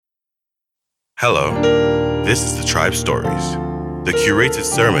Hello, this is the Tribe Stories, the curated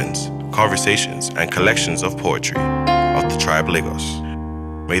sermons, conversations, and collections of poetry of the Tribe Lagos.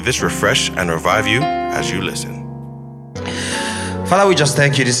 May this refresh and revive you as you listen. Father, we just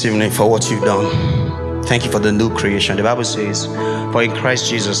thank you this evening for what you've done. Thank you for the new creation. The Bible says, for in Christ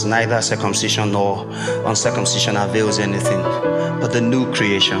Jesus, neither circumcision nor uncircumcision avails anything, but the new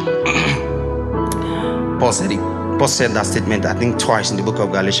creation. Paul said that statement, I think, twice in the book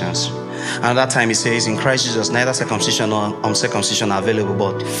of Galatians. And at that time he says, in Christ Jesus, neither circumcision nor uncircumcision are available,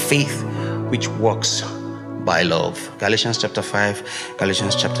 but faith which works by love. Galatians chapter 5,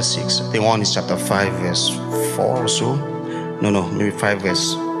 Galatians chapter 6. The one is chapter 5, verse 4 or so. No, maybe 5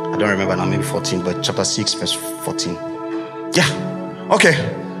 verse, I don't remember now, maybe 14, but chapter 6, verse 14. Yeah, okay.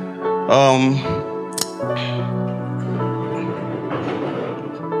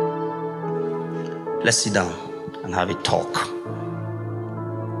 Let's sit down and have a talk.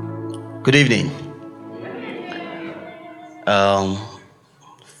 Good evening.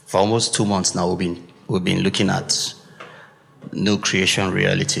 For almost 2 months now, we've been looking at new creation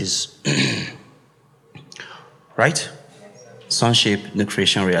realities, right? Sonship, new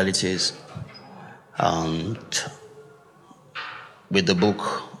creation realities, and with the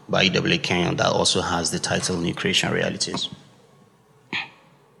book by E.W. Kenyon that also has the title New Creation Realities.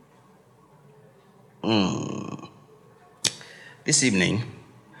 This evening,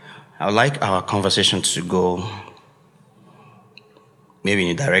 I would like our conversation to go maybe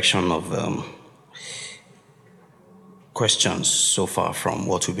in the direction of questions so far from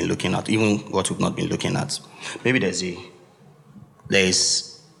what we've been looking at, even what we've not been looking at. Maybe there's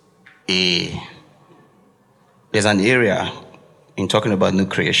an area in talking about new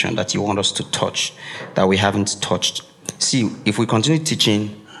creation that you want us to touch that we haven't touched. See, if we continue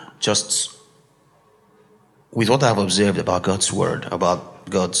teaching just with what I've observed about God's word, about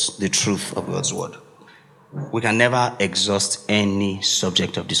the truth of God's word, we can never exhaust any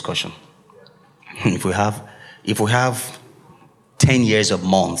subject of discussion. If we have 10 years of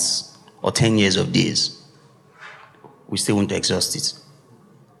months or 10 years of days, we still won't exhaust it.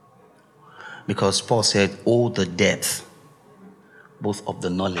 Because Paul said, oh, the depth, both of the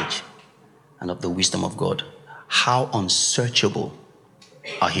knowledge and of the wisdom of God. How unsearchable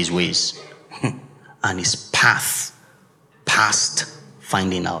are his ways and his path past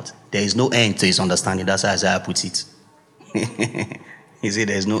finding out. There is no end to his understanding. That's how Isaiah puts it. He said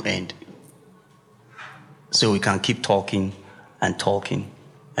there's no end. So we can keep talking and talking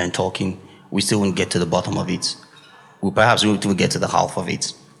and talking. We still won't get to the bottom of it. Perhaps we won't get to the half of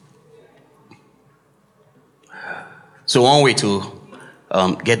it. So one way to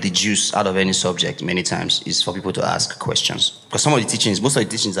get the juice out of any subject many times is for people to ask questions. Because most of the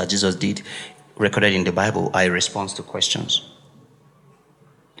teachings that Jesus did, recorded in the Bible, are a response to questions.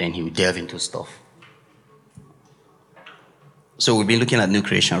 Then he will delve into stuff. So we've been looking at new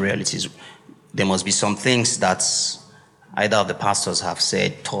creation realities. There must be some things that either of the pastors have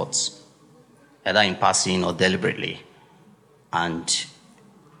said, taught, either in passing or deliberately, and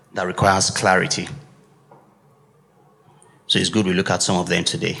that requires clarity. So it's good we look at some of them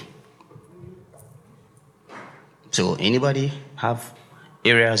today. So anybody have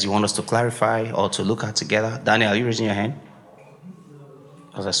areas you want us to clarify or to look at together? Daniel, are you raising your hand?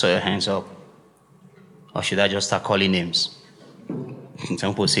 Because I saw your hands up. Or should I just start calling names?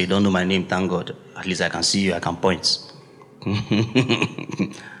 Some people say, don't know my name, thank God. At least I can see you, I can point.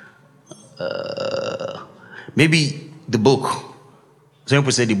 Maybe the book. Some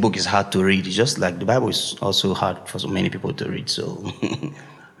people say the book is hard to read. It's just like the Bible is also hard for so many people to read. So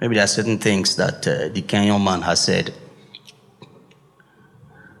maybe there are certain things that the Kenyon man has said.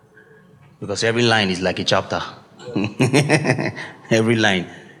 Because every line is like a chapter. Every line.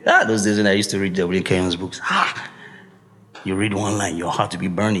 Those days when I used to read W. Kenyon's books. You read one line, your heart will be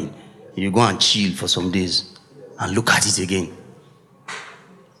burning. You go and chill for some days and look at it again.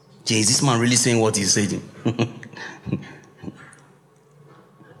 Is this man really saying what he's saying?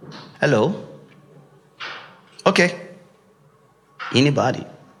 Hello? Okay. Anybody?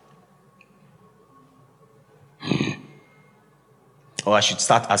 Or I should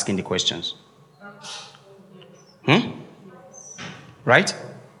start asking the questions. Right?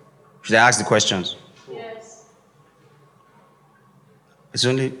 Should I ask the questions? Yes. It's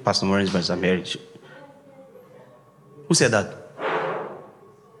only Pastor Maureen's but I'm married. Who said that?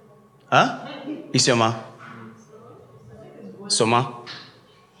 Huh? Isioma? Soma?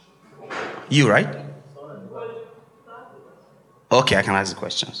 You, right? Okay, I can ask the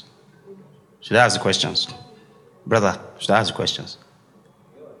questions. Should I ask the questions? Brother, should I ask the questions?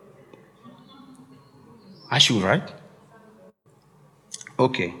 I should, right?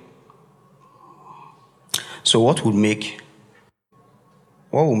 Okay. So what will make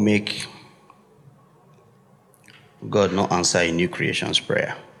God not answer a new creation's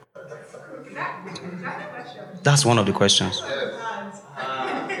prayer? That's one of the questions.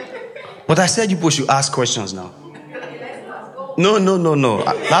 But I said you people should ask questions now. No.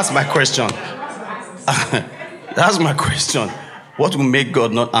 That's my question. That's my question. What will make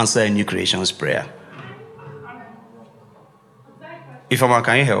God not answer a new creation's prayer? Ifama,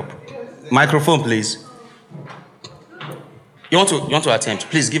 can you help? Microphone, please. You want to attempt?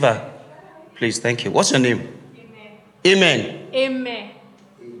 Please give her. Please, thank you. What's your name? Amen. Amen.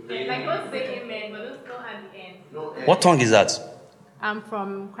 Like God say amen, but don't at the end. What tongue is that? I'm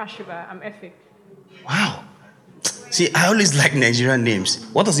from Krashiba. I'm Efik. Wow. See, I always like Nigerian names.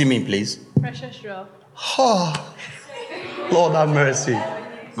 What does it mean, please? Precious Jewel. Oh, Lord have mercy.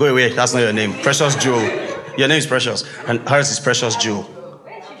 Go away. That's not your name. Precious Jewel. Your name is Precious. And hers is Precious Jewel.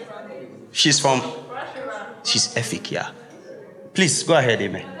 She's Efik, yeah. Please, go ahead,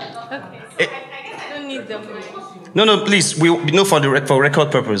 amen. Okay. I guess I don't need them. No, please. We know for record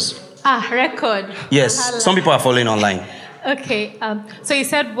purpose. Record. Yes, some people are following online. Okay. So you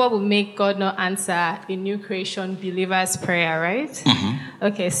said what will make God not answer a new creation believer's prayer, right? Mm-hmm.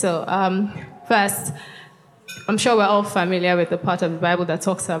 Okay. So first, I'm sure we're all familiar with the part of the Bible that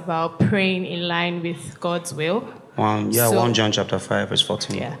talks about praying in line with God's will. 1 John chapter 5, verse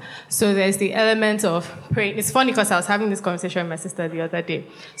 14. Yeah. So there's the element of praying. It's funny because I was having this conversation with my sister the other day.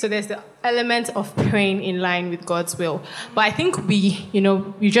 So there's the element of praying in line with God's will. But I think we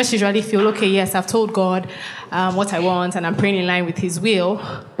just usually feel, okay, yes, I've told God what I want and I'm praying in line with his will.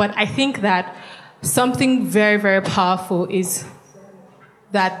 But I think that something very, very powerful is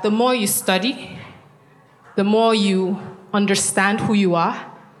that the more you study, the more you understand who you are,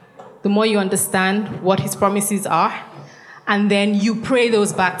 the more you understand what his promises are, and then you pray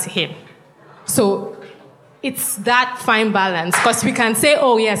those back to him. So it's that fine balance, because we can say,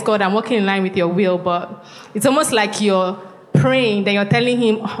 oh yes, God, I'm working in line with your will, but it's almost like you're praying, then you're telling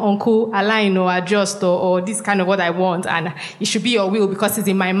him, Uncle, align or adjust or this kind of what I want, and it should be your will because it's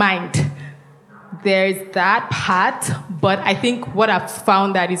in my mind. There's that part, but I think what I've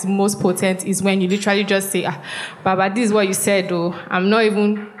found that is most potent is when you literally just say, Baba, this is what you said, though. I'm not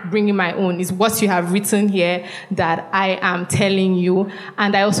even bringing my own. It's what you have written here that I am telling you.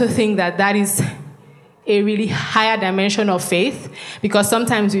 And I also think that is a really higher dimension of faith, because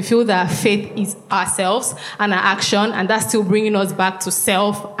sometimes we feel that faith is ourselves and our action, and that's still bringing us back to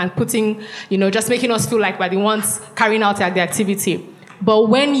self and putting, just making us feel like we're the ones carrying out the activity. But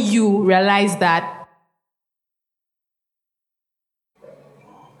when you realize that...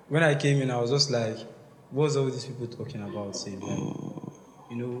 When I came in, I was just like, what's all these people talking about? Saying,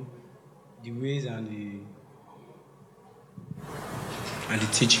 the ways and the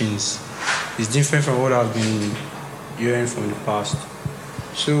teachings is different from what I've been hearing from the past.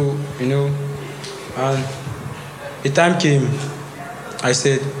 So, and the time came, I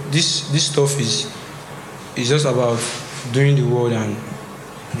said, this stuff is just about doing the word and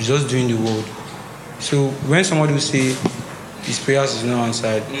just doing the word. So when somebody will say his prayers is not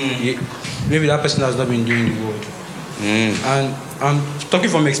answered, maybe that person has not been doing the word. And I'm talking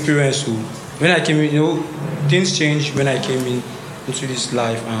from experience. So when I came in, things changed when I came into this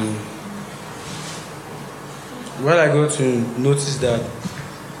life, and when I got to notice that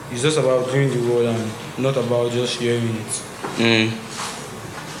it's just about doing the word and not about just hearing it.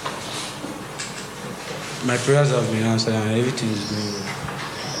 My prayers have been answered and everything is going well.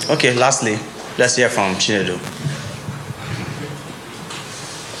 Okay, lastly, let's hear from Chinedu.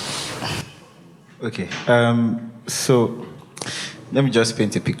 Okay, so let me just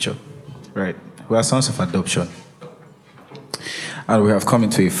paint a picture, right? We are sons of adoption, and we have come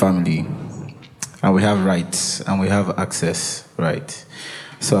into a family, and we have rights, and we have access, right?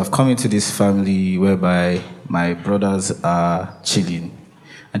 So I've come into this family whereby my brothers are chilling,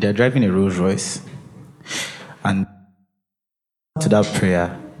 and they're driving a Rolls Royce, and to that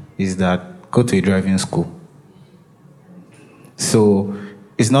prayer is that go to a driving school. So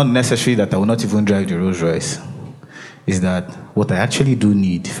it's not necessary that I will not even drive the Rolls Royce. It's that what I actually do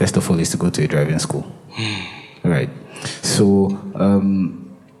need, first of all, is to go to a driving school. Right. So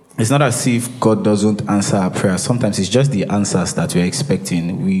it's not as if God doesn't answer our prayers. Sometimes it's just the answers that we're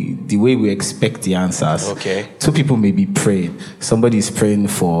expecting. The way we expect the answers. Okay. Two people may be praying. Somebody is praying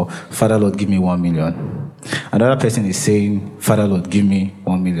for, Father Lord, give me 1 million. Another person is saying, Father Lord, give me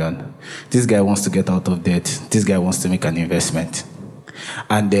 1 million. This guy wants to get out of debt. This guy wants to make an investment.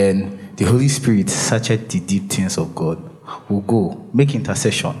 And then the Holy Spirit, searcheth the deep things of God, will go, make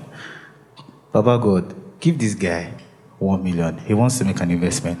intercession. Baba God, give this guy 1 million. He wants to make an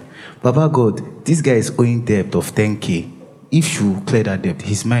investment. Baba God, this guy is owing debt of 10K. If you clear that debt,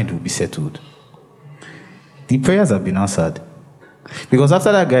 his mind will be settled. The prayers have been answered. Because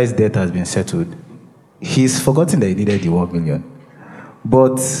after that guy's debt has been settled, he's forgotten that he needed the 1 million.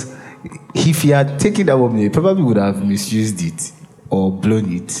 But if he had taken that 1 million, he probably would have misused it or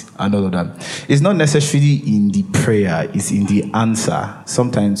blown it and all of that. It's not necessarily in the prayer, it's in the answer.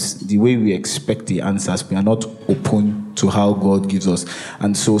 Sometimes the way we expect the answers, we are not open to how God gives us.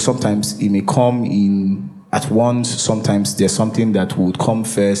 And so sometimes it may come in at once, sometimes there's something that would come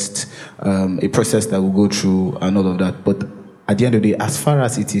first, a process that will go through and all of that. But at the end of the day, as far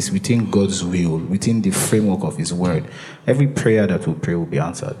as it is within God's will, within the framework of His word, every prayer that we pray will be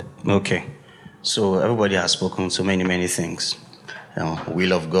answered. Okay. So everybody has spoken so many things.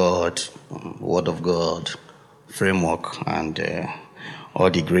 Will of God, word of God, framework, and all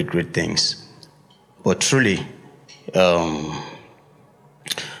the great things. But truly, have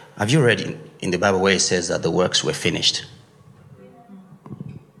you read in the Bible where it says that the works were finished?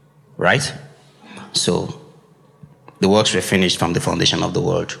 Right? So, the works were finished from the foundation of the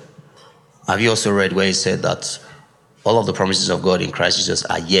world. Have you also read where it said that all of the promises of God in Christ Jesus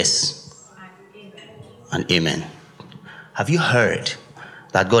are yes and amen? Have you heard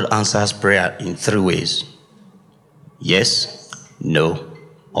that God answers prayer in 3 ways? Yes, no,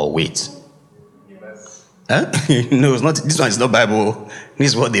 or wait. Yes. Huh? No, it's not. This one is not Bible. This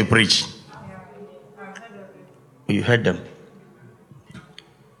is what they preach. You heard them.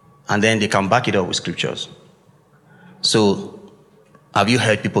 And then they can back it up with scriptures. So, have you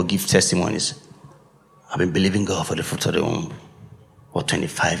heard people give testimonies? I've been believing God for the fruit of the womb for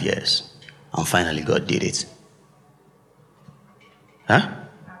 25 years. And finally God did it. Huh?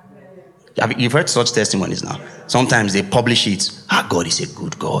 You've heard such testimonies now. Sometimes they publish it. God is a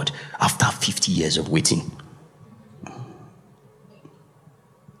good God after 50 years of waiting.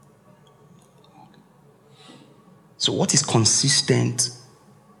 So what is consistent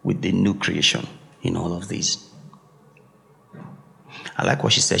with the new creation in all of these? I like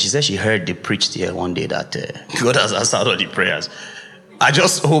what she said. She said she heard they preached here one day that God has answered all the prayers. I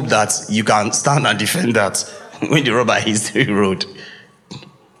just hope that you can stand and defend that when the rubber hits the road.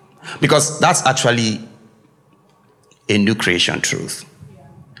 Because that's actually a new creation truth.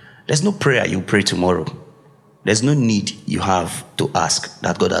 There's no prayer you pray tomorrow. There's no need you have to ask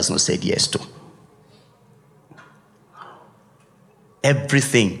that God has not said yes to.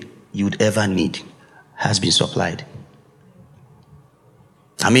 Everything you'd ever need has been supplied.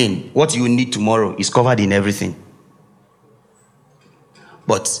 I mean, what you need tomorrow is covered in everything.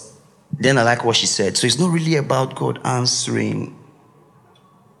 But then I like what she said. So it's not really about God answering.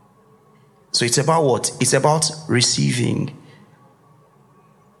 So it's about what? It's about receiving.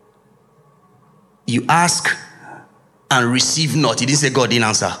 You ask and receive not. He didn't say God didn't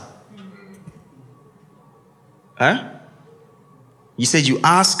answer. Huh? He said you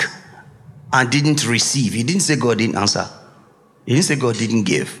ask and didn't receive. He didn't say God didn't answer. He didn't say God didn't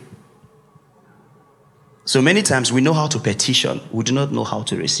give. So many times we know how to petition. We do not know how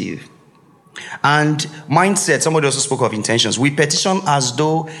to receive. And mindset, somebody also spoke of intentions. We petition as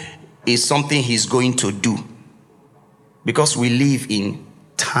though it's something He's going to do. Because we live in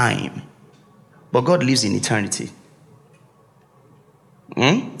time. But God lives in eternity.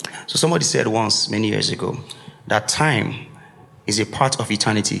 So somebody said once, many years ago, that time is a part of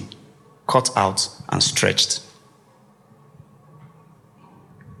eternity cut out and stretched.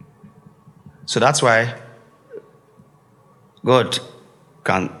 So that's why God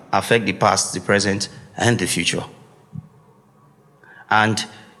can affect the past, the present, and the future. And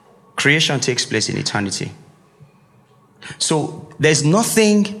creation takes place in eternity. So there's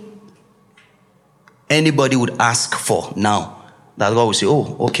nothing anybody would ask for now that God will say,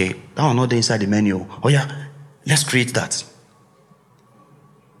 oh, okay, that one not there inside the menu. Oh yeah, let's create that.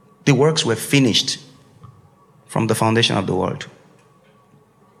 The works were finished from the foundation of the world.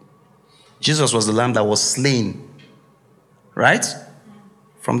 Jesus was the lamb that was slain, right?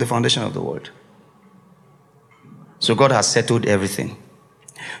 From the foundation of the world. So God has settled everything.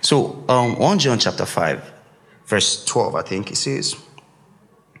 So 1 John chapter 5, verse 12, I think it says.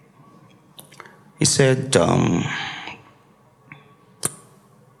 He said, no,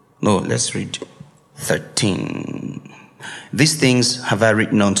 let's read 13. These things have I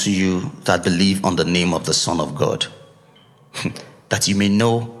written unto you that believe on the name of the Son of God, that you may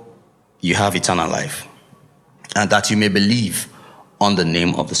know you have eternal life, and that you may believe on the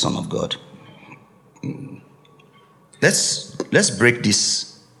name of the Son of God. Let's break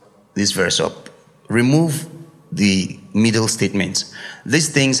this verse up. Remove the middle statement. These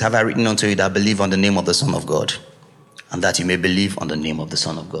things have I written unto you that believe on the name of the Son of God. and that you may believe on the name of the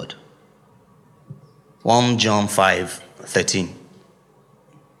Son of God. 1 John 5:13.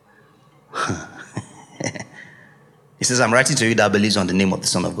 He says, I'm writing to you that believes on the name of the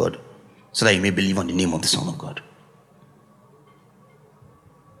Son of God, so that you may believe on the name of the Son of God.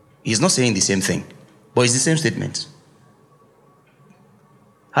 He's not saying the same thing, but it's the same statement.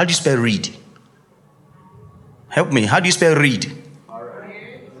 How do you spell read? Help me. How do you spell read?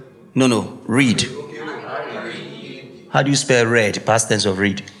 No, read. How do you spell read? Past tense of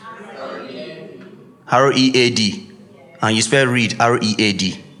read. R-E-A-D. And you spell read,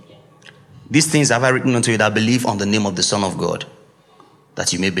 R-E-A-D. These things have I written unto you that believe on the name of the Son of God,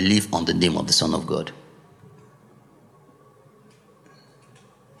 that you may believe on the name of the Son of God.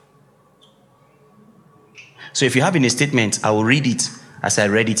 So if you have in a statement, I will read it as I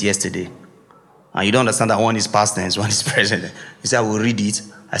read it yesterday, and you don't understand that one is past tense, one is present, you say I will read it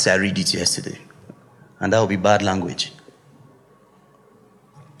as I read it yesterday, and that will be bad language.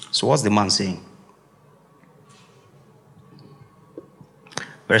 So what's the man saying?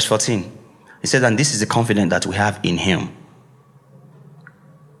 Verse 14. He said, and this is the confidence that we have in him.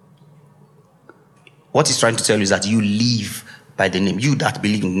 What he's trying to tell you is that you live by the name. You that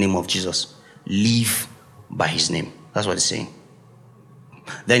believe in the name of Jesus, live by his name. That's what he's saying.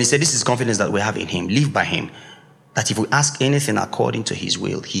 Then he said, this is the confidence that we have in him. Live by him. That if we ask anything according to his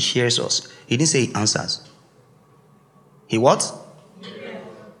will, he hears us. He didn't say he answers. He what?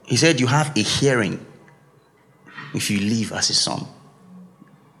 He said you have a hearing if you live as his son.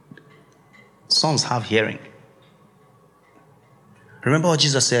 Sons have hearing. Remember what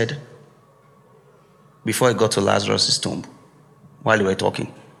Jesus said before he got to Lazarus' tomb while they were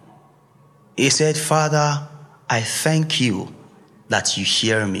talking? He said, Father, I thank you that you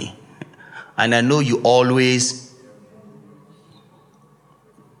hear me. And I know you always.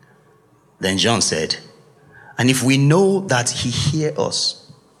 Then John said, and if we know that he hears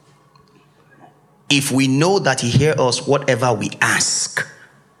us, if we know that he hears us, whatever we ask.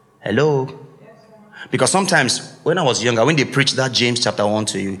 Hello? Because sometimes when I was younger, when they preach that James chapter 1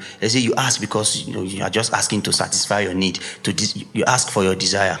 to you, they say you ask because you are just asking to satisfy your need. You ask for your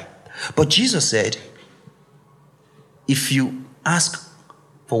desire. But Jesus said, if you ask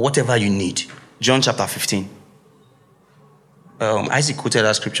for whatever you need, John chapter 15. Isaac quoted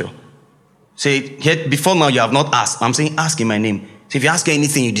that scripture. Say, before now you have not asked. I'm saying ask in my name. So if you ask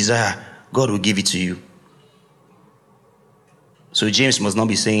anything you desire, God will give it to you. So James must not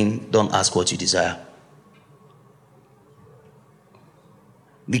be saying, don't ask what you desire.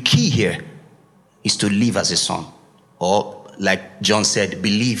 The key here is to live as a son. Or, like John said,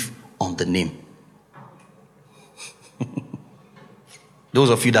 believe on the name. Those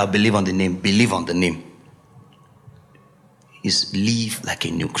of you that believe on the name, believe on the name. Is live like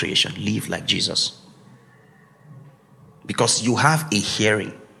a new creation. Live like Jesus. Because you have a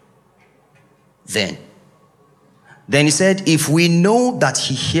hearing. Then he said, if we know that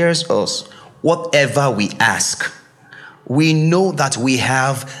he hears us, whatever we ask, we know that we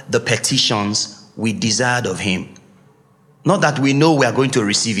have the petitions we desired of him. Not that we know we are going to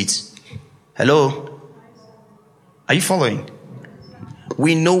receive it. Hello? Are you following?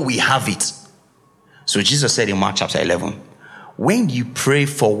 We know we have it. So Jesus said in Mark chapter 11, when you pray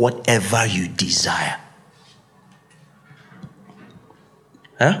for whatever you desire,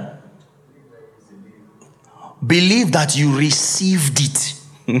 believe that you received it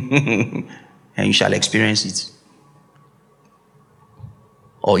and you shall experience it.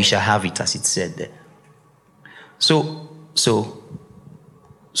 Or you shall have it, as it said there. So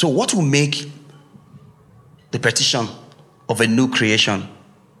what will make the petition of a new creation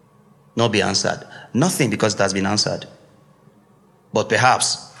not be answered? Nothing, because it has been answered. But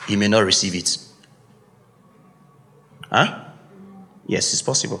perhaps he may not receive it. Yes, it's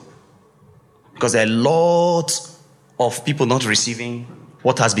possible. Because there are lots of people not receiving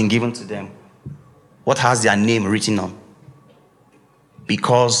what has been given to them. What has their name written on.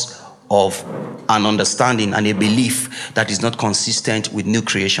 Because of an understanding and a belief that is not consistent with new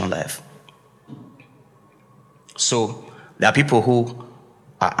creation life. So, there are people who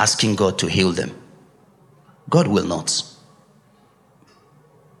are asking God to heal them. God will not.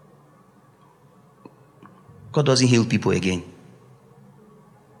 God doesn't heal people again.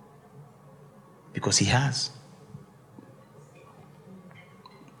 Because he has.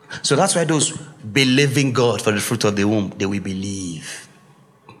 So that's why those believing God for the fruit of the womb, they will believe.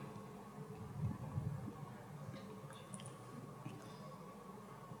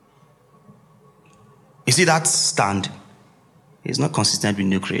 You see, that stand is not consistent with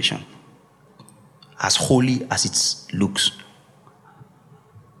new creation. As holy as it looks,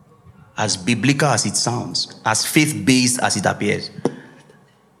 as biblical as it sounds, as faith-based as it appears,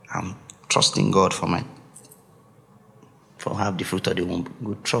 I'm trusting God for have the fruit of the womb.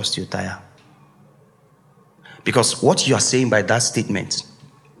 Good trust you, Taya. Because what you are saying by that statement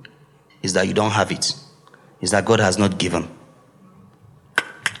is that you don't have it. Is that God has not given.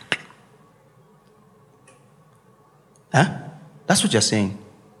 Huh? That's what you're saying.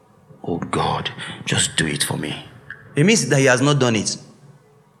 Oh God, just do it for me. It means that he has not done it.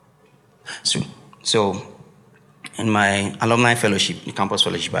 So in my alumni fellowship, the campus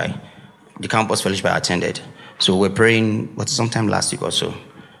fellowship I attended, so we're praying, but sometime last week or so.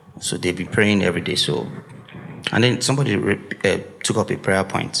 So they've been praying every day. So, and then somebody took up a prayer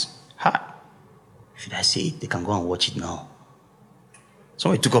point. Should I say it? They can go and watch it now.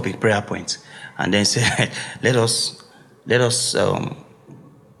 Somebody took up a prayer point and then said, let us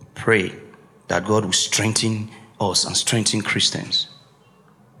pray that God will strengthen us and strengthen Christians.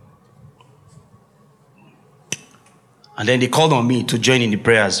 And then they called on me to join in the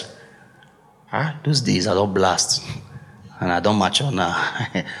prayers. Those days I don't blast. And I don't match on now.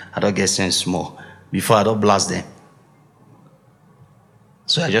 I don't get sense more. Before I don't blast them.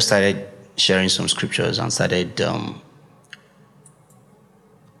 So I just started sharing some scriptures and started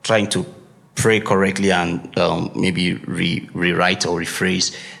trying to pray correctly and maybe rewrite or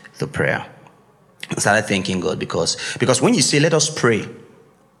rephrase the prayer. I started thanking God because when you say, let us pray,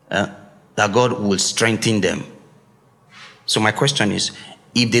 that God will strengthen them. So my question is,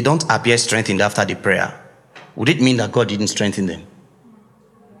 if they don't appear strengthened after the prayer, would it mean that God didn't strengthen them?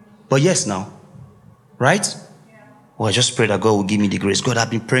 But yes, now. Right? Well, I just pray that God will give me the grace. God, I've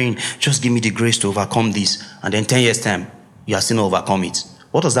been praying, just give me the grace to overcome this. And then 10 years' time, you are still not overcome it.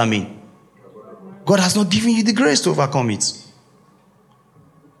 What does that mean? God has not given you the grace to overcome it.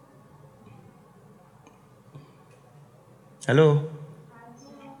 Hello?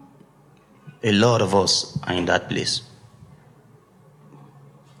 A lot of us are in that place.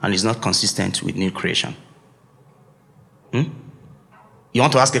 And it's not consistent with new creation. You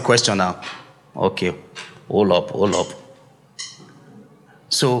want to ask a question now? Okay. Hold up.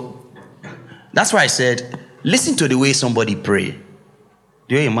 So, that's why I said, listen to the way somebody pray.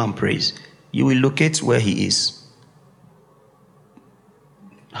 The way a man prays. You will locate where he is.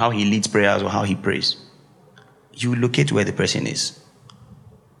 How he leads prayers or how he prays. You will locate where the person is.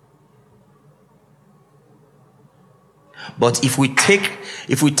 But if we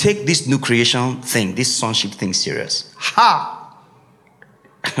take this new creation thing, this sonship thing serious,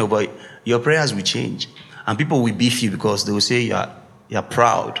 but your prayers will change. And people will beef you because they will say you're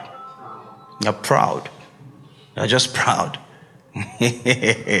proud. You're proud. You're just proud.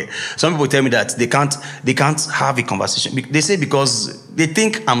 Some people tell me that they can't have a conversation. They say because they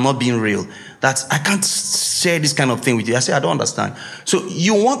think I'm not being real, that I can't share this kind of thing with you. I say, I don't understand. So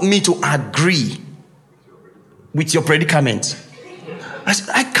you want me to agree with your predicament? I said,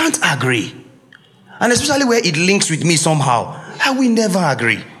 I can't agree. And especially where it links with me somehow, I will never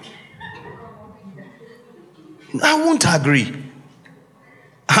agree. I won't agree.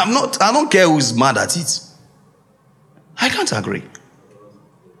 I don't care who's mad at it. I can't agree.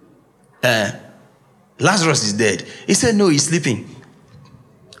 Lazarus is dead. He said, no, he's sleeping.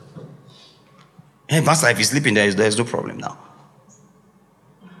 Hey, Pastor, if he's sleeping, there's no problem now.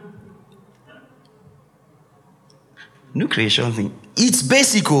 New creation thing. It's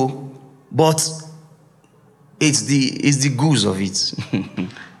basic, but it's the goose of it.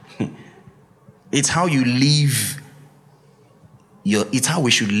 It's how you live. It's how we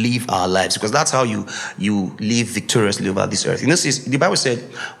should live our lives, because that's how you live victoriously over this earth. You know, the Bible said,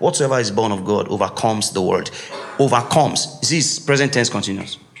 whatsoever is born of God overcomes the world. Overcomes. You see, it's present tense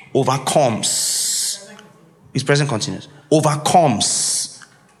continuous. Overcomes. It's present continuous. Overcomes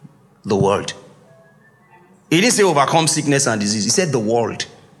the world. He didn't say overcome sickness and disease. He said the world,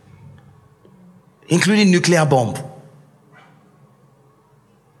 including nuclear bomb.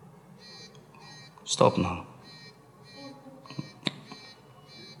 Stop now.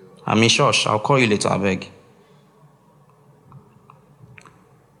 I'm in church. I'll call you later, I beg.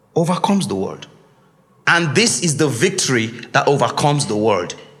 Overcomes the world. And this is the victory that overcomes the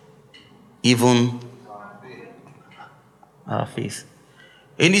world. Even our faith.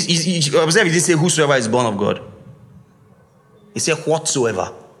 And observe, he didn't say whosoever is born of God. He said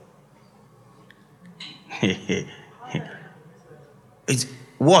whatsoever. It's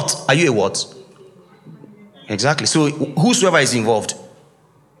what? Are you a what? Exactly. So whosoever is involved.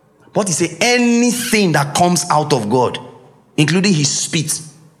 But he said anything that comes out of God, including his spit,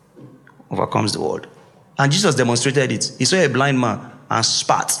 overcomes the world. And Jesus demonstrated it. He saw a blind man and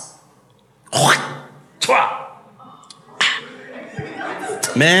spat.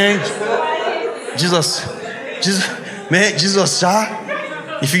 Man, Jesus, man, Jesus, sir.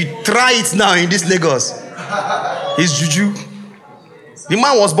 If you try it now in this Lagos, it's juju. The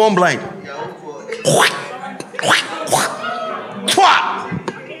man was born blind.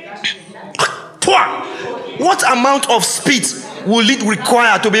 What amount of speed will it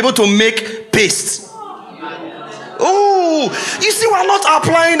require to be able to make paste? Oh, you see, we're not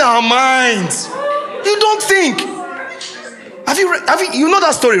applying our minds. You don't think. Have you know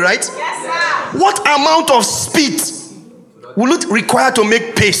that story, right? Yes, sir. What amount of speed will it require to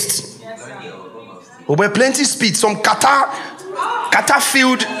make paste? Yes, sir. Oh, but plenty speed. Some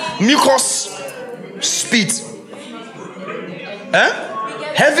filled mucus speed.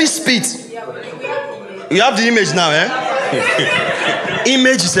 Heavy speed. You have the image now,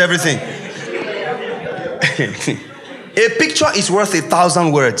 Image is everything. A picture is worth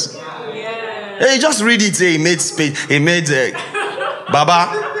 1,000 words. Hey, just read it. He made speed. He made Baba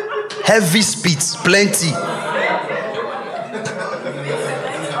heavy speed, plenty.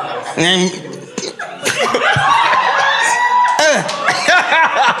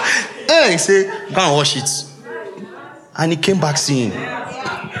 He said, "Go and wash it," and he came back seeing.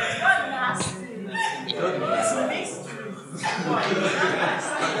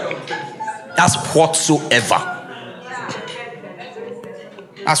 That's whatsoever.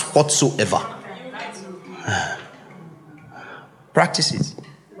 That's whatsoever. Practice it.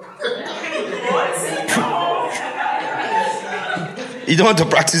 You don't want to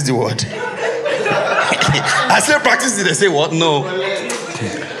practice the word. I say practice it. They say what? No.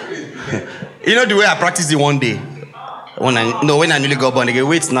 You know the way I practiced it one day. When I nearly got born again.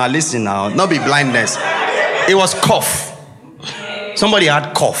 Wait now, listen now. Not be blindness. It was cough. Somebody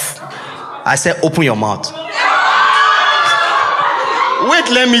had cough. I said, open your mouth. Wait,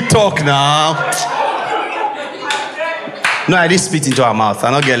 let me talk now. No, I didn't spit into her mouth. I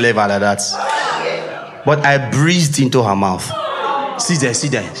don't get level like that. But I breathed into her mouth. See there, see.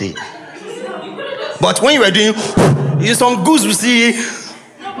 But when you were doing, some goose will see.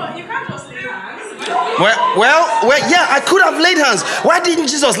 No, but you can't just lay hands. Well, yeah, I could have laid hands. Why didn't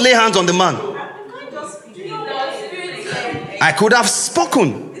Jesus lay hands on the man? I could have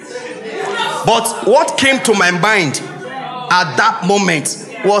spoken. But what came to my mind at that moment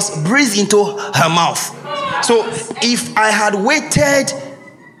was breathe into her mouth. So if I had waited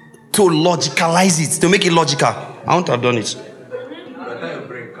to logicalize it, to make it logical, I wouldn't have done it.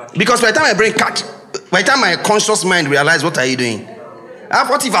 Because by the time my conscious mind realized, what are you doing?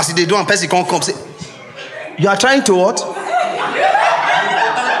 What if I see they do and person can't come say, you are trying to what?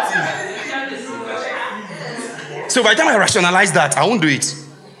 So by the time I rationalized that, I won't do it.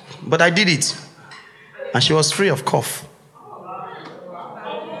 But I did it. And she was free of cough.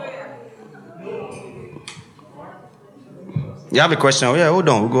 You have a question? Oh, yeah, hold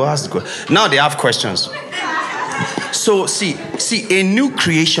on. We'll go ask the question. Now they have questions. So, see, a new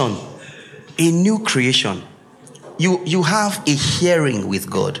creation. You have a hearing with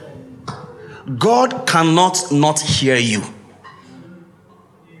God. God cannot not hear you.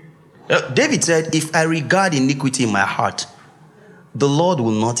 David said, if I regard iniquity in my heart, the Lord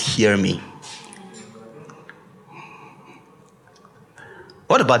will not hear me.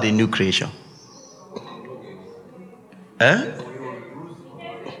 What about the new creation?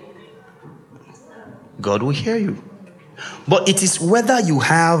 God will hear you. But it is whether you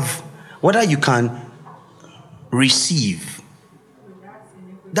can receive.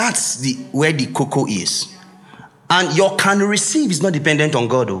 That's where the cocoa is. And your can receive is not dependent on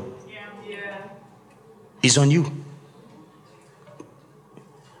God, though. It's on you.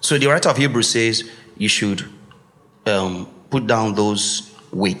 So the writer of Hebrews says you should put down those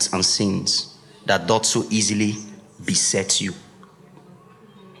weights and sins that doth so easily beset you.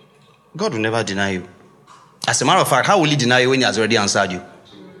 God will never deny you. As a matter of fact, how will he deny you when he has already answered you?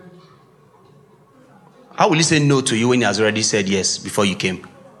 How will he say no to you when he has already said yes before you came?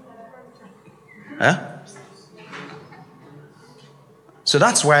 So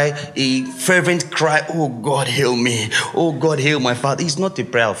that's why a fervent cry, oh God, heal me. Oh God, heal my father. It's not a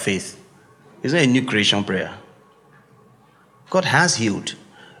prayer of faith. It's not a new creation prayer. God has healed.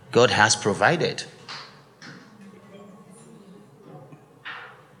 God has provided.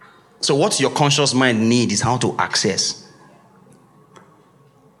 So what your conscious mind needs is how to access.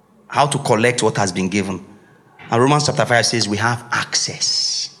 How to collect what has been given. And Romans chapter 5 says we have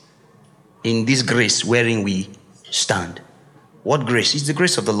access in this grace wherein we stand. What grace? It's the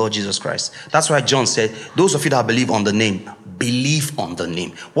grace of the Lord Jesus Christ. That's why John said, those of you that believe on the name, believe on the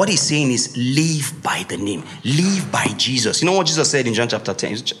name. What he's saying is live by the name. Live by Jesus. You know what Jesus said in John chapter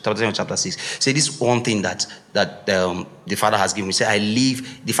 10, chapter 6? Say this one thing that the Father has given me. Say,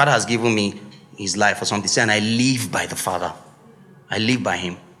 the Father has given me his life or something. Say, and I live by the Father. I live by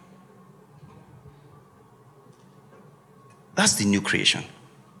him. That's the new creation.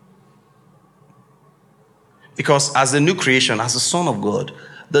 Because as the new creation, as the Son of God,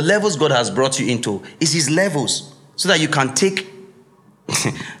 the levels God has brought you into is his levels, so that you can take,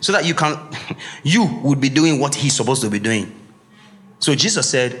 so that you would be doing what he's supposed to be doing. So Jesus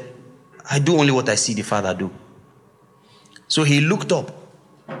said, I do only what I see the Father do. So he looked up,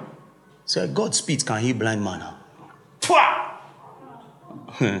 said, God speaks, can he blind man? Twa!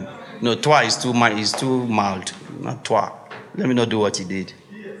 No, twa is too mild. Not twa. Let me not do what he did.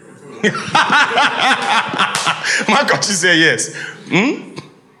 My God, she said yes.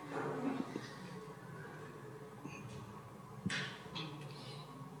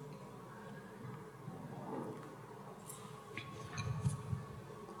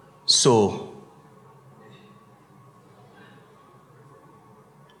 So,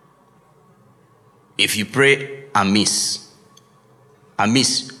 if you pray amiss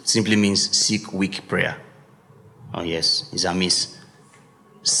simply means seek weak prayer. Oh yes, it's amiss.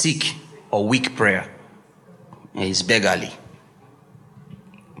 Sick or weak prayer is beggarly.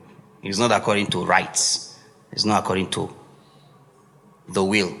 It's not according to rights. It's not according to the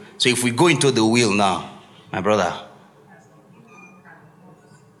will. So if we go into the will now, my brother,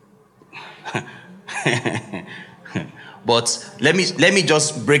 but let me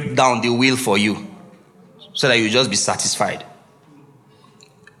just break down the will for you so that you just be satisfied.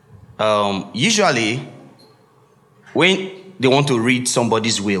 Usually, when they want to read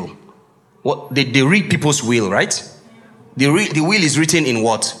somebody's will, what they read people's will, right? The will is written in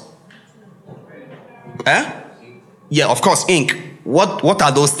what? Yeah, of course, ink. What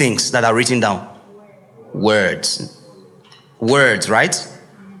are those things that are written down? Words, right?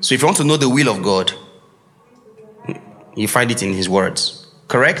 So if you want to know the will of God, you find it in his words.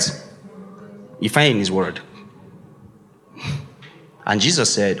 Correct? You find it in his word. And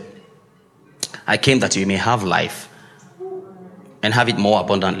Jesus said, I came that you may have life and have it more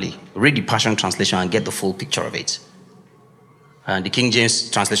abundantly. Read the Passion Translation and get the full picture of it. And the King James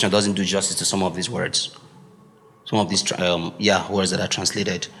translation doesn't do justice to some of these words. Some of these words that are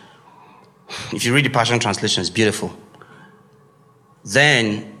translated. If you read the Passion Translation, it's beautiful.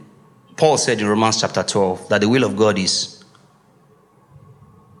 Then Paul said in Romans chapter 12 that the will of God is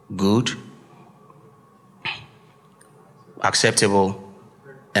good, acceptable,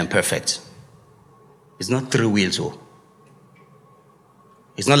 and perfect. It's not three wills.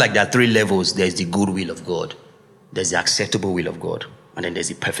 It's not like there are three levels. There's the good will of God, there's the acceptable will of God, and then there's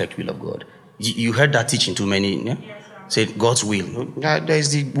the perfect will of God. You heard that teaching too many. Yeah? Say God's will. There's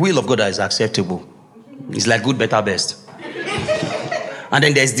the will of God that is acceptable. It's like good, better, best. And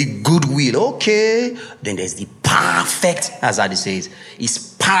then there's the good will. Okay. Then there's the perfect, as Adi says.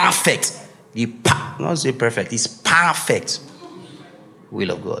 It's perfect. Not say perfect. It's perfect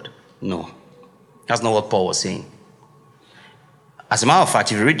will of God. No. That's not what Paul was saying. As a matter of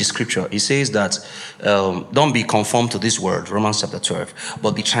fact, if you read the scripture, it says that don't be conformed to this world, Romans chapter 12,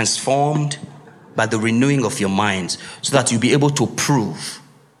 but be transformed by the renewing of your minds so that you'll be able to prove.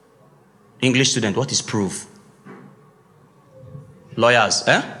 English student, what is prove? Lawyers,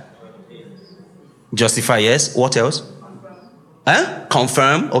 Justify, yes. What else?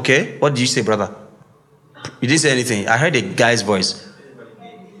 Confirm, okay. What did you say, brother? You didn't say anything. I heard a guy's voice.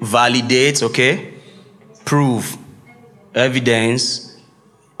 Validate, okay. Prove. Evidence.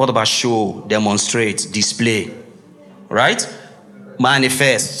 What about show, demonstrate, display? Right?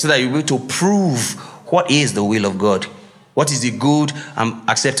 Manifest. So that you're able to prove what is the will of God. What is the good and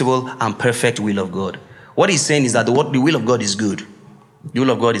acceptable and perfect will of God. What he's saying is that the will of God is good. The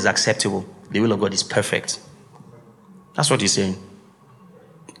will of God is acceptable. The will of God is perfect. That's what he's saying.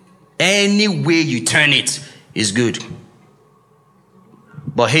 Any way you turn it is good.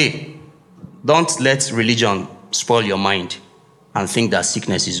 But hey, don't let religion spoil your mind and think that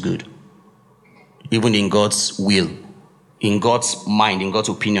sickness is good. Even in God's will, in God's mind, in God's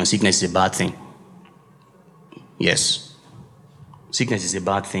opinion, sickness is a bad thing. Yes. Sickness is a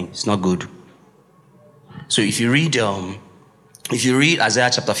bad thing. It's not good. So if you read Isaiah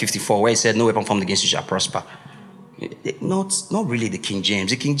chapter 54, where it said, no weapon formed against you shall prosper. Not really the King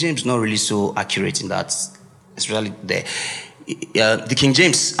James. The King James is not really so accurate in that. Especially there. The King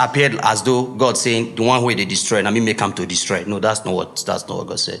James appeared as though God saying, the one who they destroyed, I mean may come to destroy. No, that's not what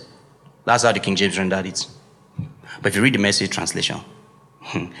God said. That's how the King James rendered it. But if you read the Message translation,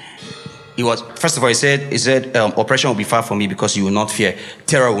 He was, first of all, he said, oppression will be far from me because you will not fear.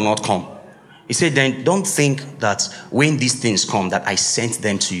 Terror will not come. He said, then don't think that when these things come, that I sent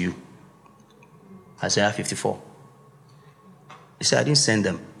them to you. Isaiah 54. He said, I didn't send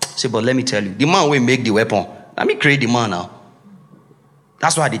them. He said, but let me tell you, the man will make the weapon. Let me create the man now.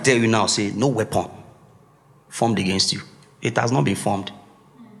 That's why they tell you now, say, no weapon formed against you. It has not been formed.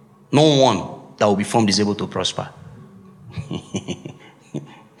 No one that will be formed is able to prosper.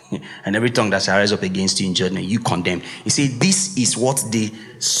 And every tongue that shall rise up against you in judgment, you condemn. He said, this is what the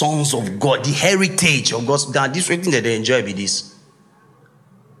sons of God, the heritage of God's, this thing that they enjoy with this.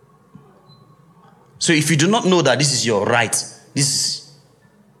 So if you do not know that this is your right, this is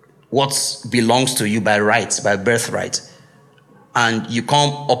what belongs to you by right, by birthright, and you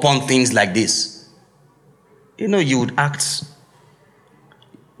come upon things like this, you would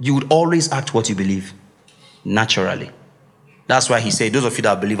always act what you believe, naturally. That's why he said, those of you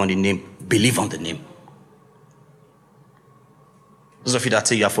that believe on the name, believe on the name. Those of you that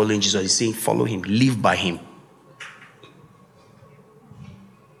say you are following Jesus, he's saying, follow him, live by him.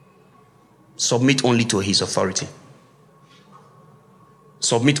 Submit only to his authority.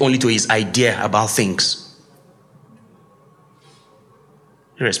 Submit only to his idea about things,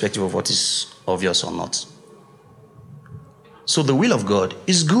 irrespective of what is obvious or not. So the will of God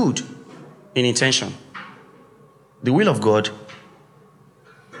is good in intention. The will of God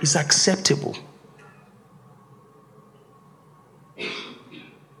is acceptable.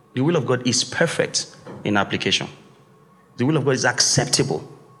 The will of God is perfect in application. The will of God is acceptable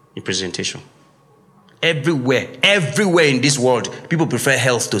in presentation. Everywhere in this world, people prefer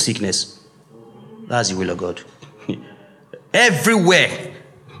health to sickness. That's the will of God. Everywhere.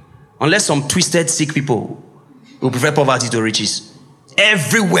 Unless some twisted sick people will prefer poverty to riches.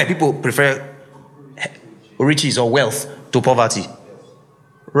 Everywhere people prefer riches or wealth to poverty.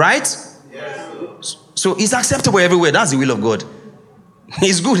 Right? Yes. So it's acceptable everywhere. That's the will of God.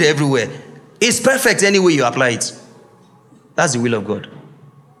 It's good everywhere. It's perfect any way you apply it. That's the will of God.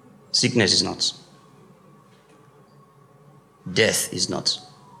 Sickness is not. Death is not.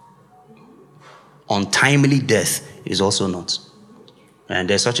 Untimely death is also not. And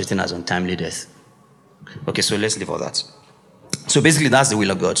there's such a thing as untimely death. Okay, so let's leave all that. So basically that's the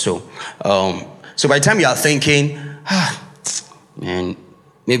will of God. So by the time you are thinking, man,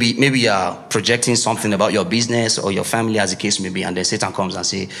 maybe you are projecting something about your business or your family, as the case may be, and then Satan comes and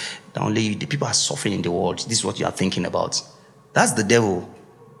say, only the people are suffering in the world. This is what you are thinking about. That's the devil.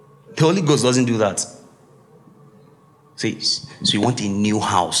 The Holy Ghost doesn't do that. See, so you want a new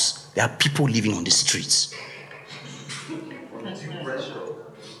house. There are people living on the streets.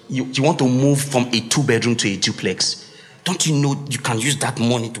 You want to move from a 2-bedroom to a duplex. Don't you know you can use that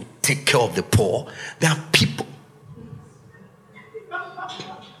money to take care of the poor? There are people.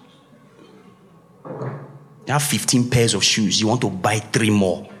 You have 15 pairs of shoes. You want to buy 3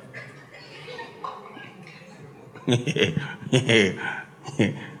 more.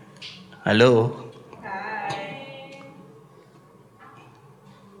 Hello?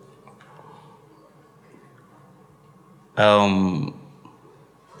 Hi.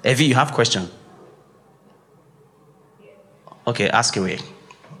 Evie, you have a question? Okay, ask away.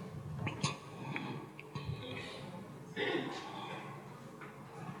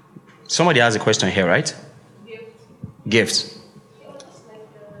 Somebody has a question here, right? Gift.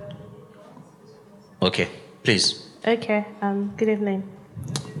 Okay, please. Okay, good evening.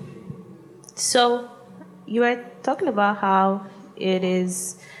 So, you were talking about how it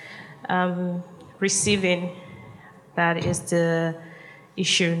is receiving that is the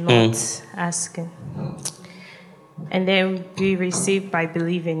issue, not asking. And then we receive by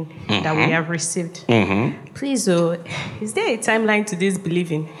believing that we have received. Please, is there a timeline to this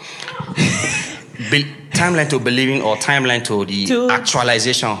believing? Timeline to believing or timeline to the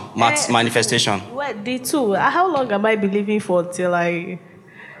actualization, manifestation? Well, the two. How long am I believing for till I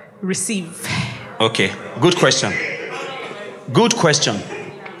receive? Okay, good question. Good question.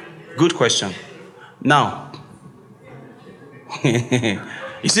 Good question. Now,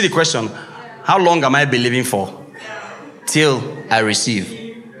 you see the question, how long am I believing for? Till I receive.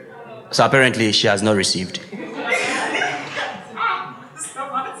 So apparently she has not received.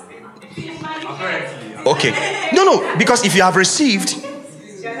 Okay. No, because if you have received,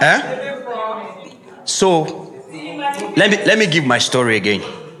 So let me give my story again.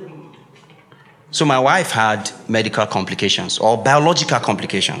 So my wife had medical complications or biological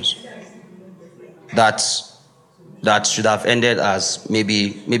complications that should have ended as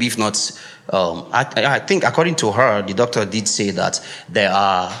maybe if not. I think according to her, the doctor did say that there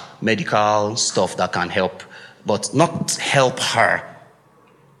are medical stuff that can help, but not help her,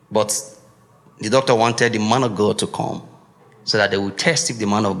 but The doctor wanted the man of God to come so that they would test if the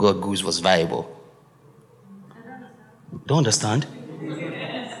man of God goose was viable. Don't understand?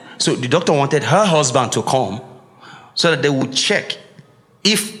 So the doctor wanted her husband to come so that they would check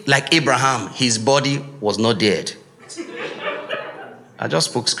if, like Abraham, his body was not dead. I just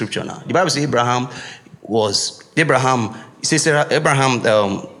spoke scripture now. The Bible says Abraham,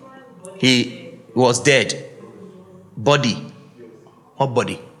 he was dead. Body. What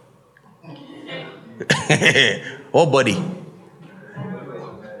body? What body?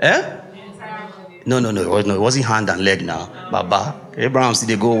 Eh? No. It wasn't hand and leg now. Baba. Abraham said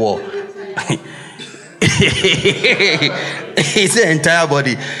they go war. It's the entire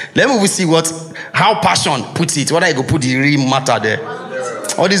body. Let me see how passion puts it. What I go put the real matter there.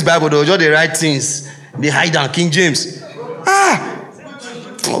 All this Bible, though, just the right things. They hide down King James.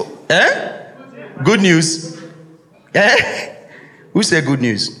 Good news. Who said good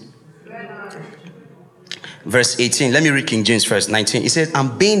news? Verse 18. Let me read King James first. 19. It says,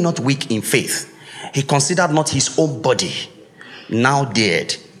 and being not weak in faith, he considered not his own body now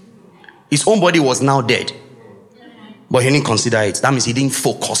dead. His own body was now dead. But he didn't consider it. That means he didn't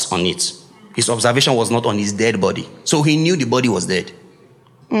focus on it. His observation was not on his dead body. So he knew the body was dead.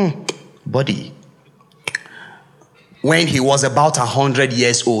 Body. When he was about 100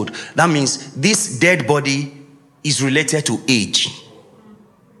 years old. That means this dead body is related to age.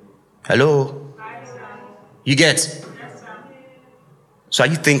 Hello? You get? So are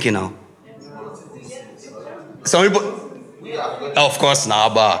you thinking now? Some people, of course, now,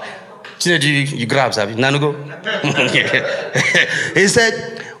 but you grab something. Nanugo. He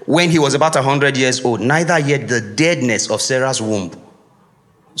said, when he was about 100 years old, neither yet the deadness of Sarah's womb.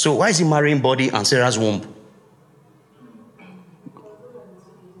 So why is he marrying body and Sarah's womb?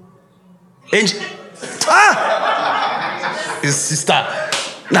 His sister.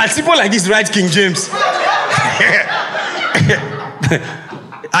 Now people like this write King James.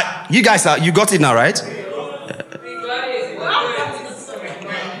 You guys you got it now, right?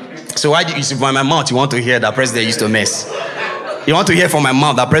 So why do you see from my mouth you want to hear that president used to mess? You want to hear from my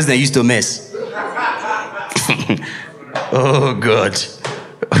mouth that president used to mess? Oh God.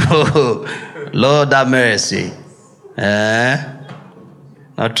 Oh, Lord have mercy.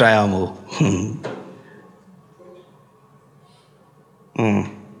 Not try more.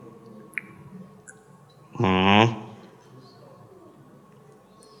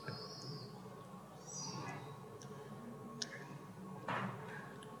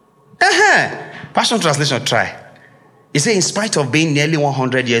 Passion Translation, try. He said, in spite of being nearly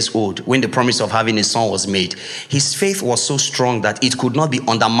 100 years old when the promise of having a son was made, his faith was so strong that it could not be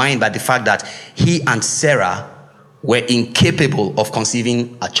undermined by the fact that he and Sarah were incapable of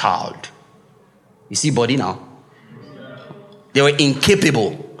conceiving a child. You see body now? They were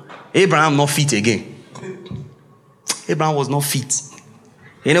incapable. Abraham not fit again. Abraham was not fit.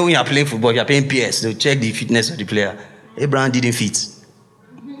 You know when you are playing football, you are playing PS, to check the fitness of the player. Abraham didn't fit.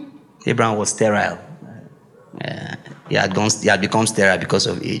 Abraham was sterile. He had become sterile because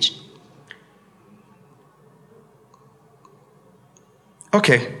of age.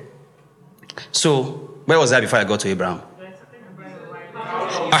 Okay. So, where was I before I got to Abraham?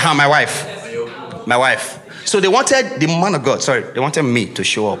 My wife. So they wanted the man of God, they wanted me to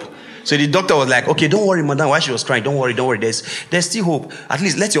show up. So the doctor was like, okay, don't worry, madam, why she was crying, don't worry, there's still hope. At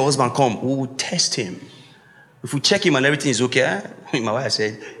least let your husband come, we will test him. If we check him and everything is okay, my wife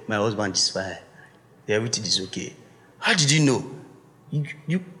said, my husband is fine. Everything is okay. How did you know?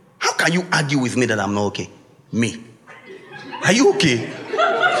 How can you argue with me that I'm not okay? Me. Are you okay?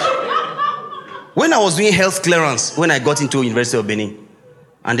 When I was doing health clearance, when I got into University of Benin,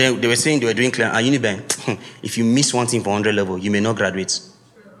 and then they were saying they were doing clearance, at Uniben, if you miss one thing for 100 level, you may not graduate.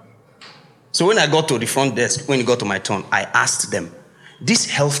 So when I got to the front desk, when it got to my turn, I asked them, this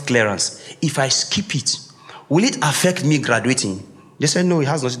health clearance, if I skip it, will it affect me graduating? They said, no, it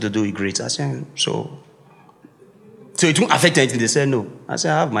has nothing to do with grades. I said, so it won't affect anything. They said, no. I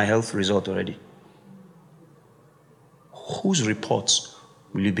said, I have my health result already. Whose reports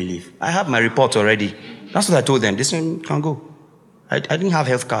will you believe? I have my report already. That's what I told them. They said, you can go. I didn't have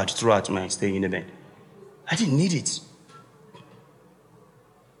health card throughout my stay in the bed. I didn't need it.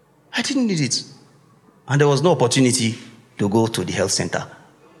 And there was no opportunity to go to the health center.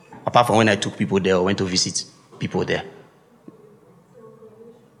 Apart from when I took people there or went to visit people there.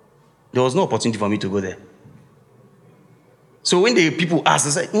 There was no opportunity for me to go there. So when the people ask,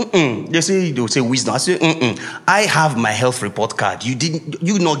 they say, they'll say wisdom. I say, I have my health report card.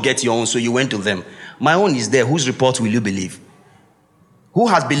 You not get your own, so you went to them. My own is there. Whose report will you believe? Who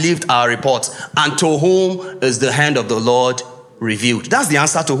has believed our report? And to whom is the hand of the Lord revealed? That's the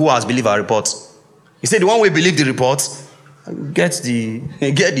answer to who has believed our reports. He said the one will believe the report get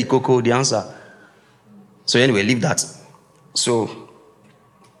the cocoa, the answer. So anyway, leave that. So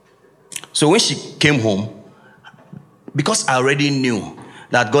when she came home, because I already knew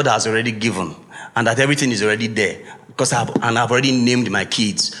that God has already given and that everything is already there, because I've already named my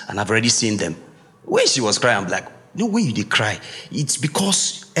kids and I've already seen them. When she was crying, I'm like, no, when you did cry, it's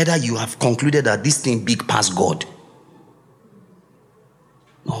because either you have concluded that this thing big past God.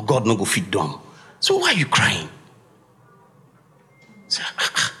 No, God no go fit down. So why are you crying?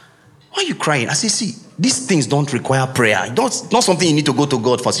 Why are you crying? I say, see, these things don't require prayer. It's not something you need to go to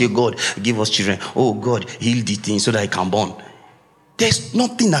God for. Say, God, give us children. Oh, God, heal the thing so that I can born. There's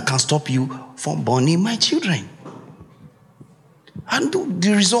nothing that can stop you from borning my children. And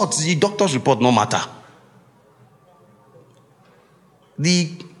the results, the doctor's report, no matter.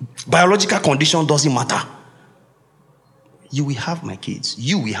 The biological condition doesn't matter. You will have my kids.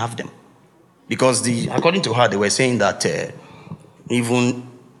 You will have them. Because according to her, they were saying that even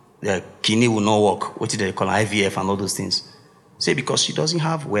the kidney will not work. What did they call IVF and all those things? Say because she doesn't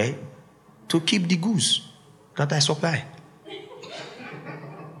have where to keep the goose that I supply.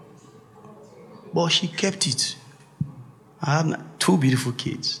 But she kept it. I have 2 beautiful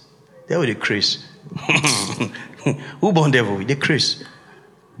kids. They were the Chris. Who born devil? The Chris.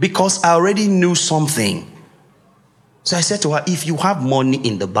 Because I already knew something. So I said to her, if you have money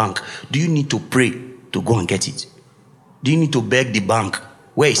in the bank, do you need to pray to go and get it? Do you need to beg the bank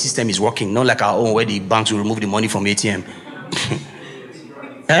where a system is working? Not like our own where the banks will remove the money from ATM.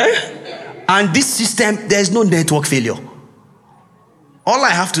 And this system, there's no network failure. All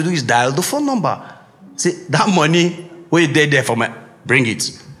I have to do is dial the phone number. Say, that money, wait there for me, bring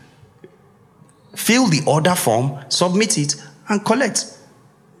it. Fill the order form, submit it, and collect.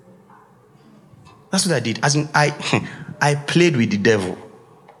 That's what I did. As in, I played with the devil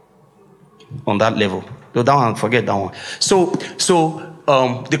on that level. So that one, forget that one. So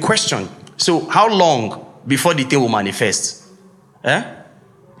the question. So how long before the thing will manifest?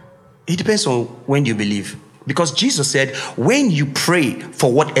 It depends on when you believe. Because Jesus said, when you pray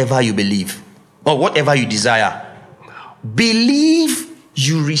for whatever you believe or whatever you desire, believe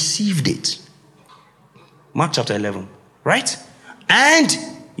you received it. Mark chapter 11, right? And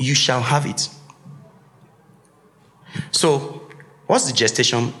you shall have it. So, what's the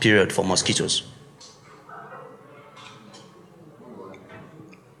gestation period for mosquitoes?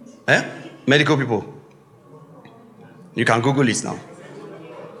 Medical people. You can Google it now.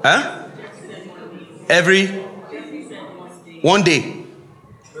 Every 1 day.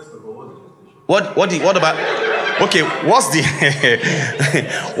 What about? Okay, what's the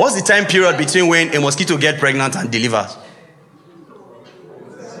time period between when a mosquito gets pregnant and delivers?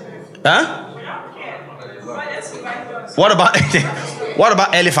 What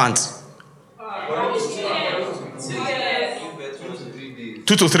about elephants?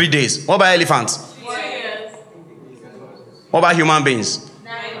 2 to 3 days. What about elephants? 2 years. What about human beings?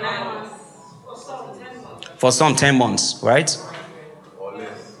 9 months. For some 10 months, right?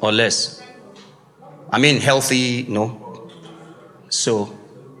 Or less. I mean healthy, no. So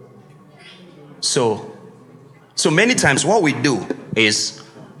many times what we do is,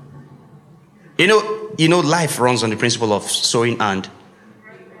 you know, life runs on the principle of sowing and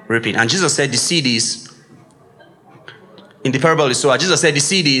reaping. And Jesus said the seed is, in the parable of the sower, Jesus said the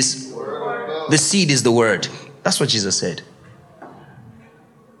seed is the word. That's what Jesus said.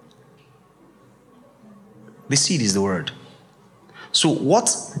 The seed is the word. So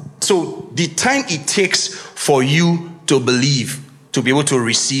the time it takes for you to believe, to be able to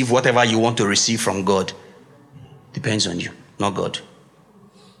receive whatever you want to receive from God, depends on you, not God.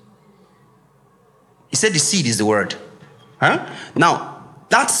 He said the seed is the word. Now,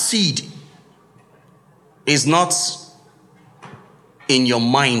 that seed is not in your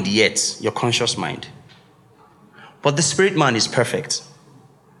mind yet, your conscious mind. But the spirit man is perfect.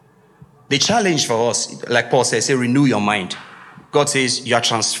 The challenge for us, like Paul says, say renew your mind. God says you are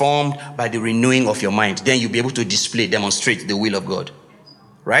transformed by the renewing of your mind. Then you'll be able to demonstrate the will of God.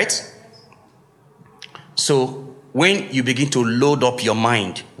 Right? So when you begin to load up your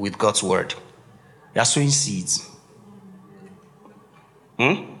mind with God's word, you are sowing seeds.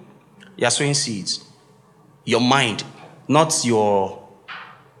 You are sowing seeds. Your mind, not the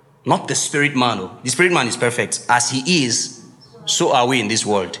spirit man. The spirit man is perfect. As he is, so are we in this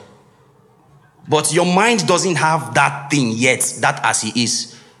world. But your mind doesn't have that thing yet, that as he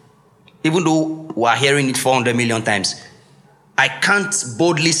is. Even though we are hearing it 400 million times. I can't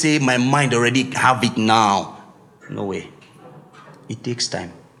boldly say my mind already have it now. No way. It takes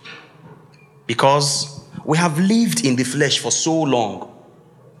time. Because we have lived in the flesh for so long.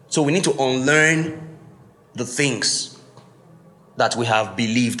 So we need to unlearn the things that we have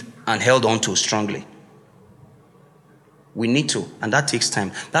believed and held on to strongly. We need to, and that takes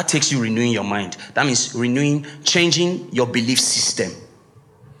time. That takes you renewing your mind. That means changing your belief system.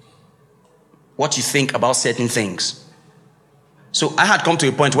 What you think about certain things. So I had come to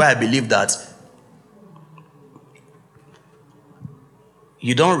a point where I believed that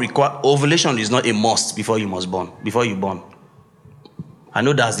you don't require, ovulation is not a must before you born. I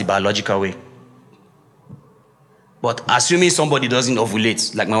know that's the biological way. But assuming somebody doesn't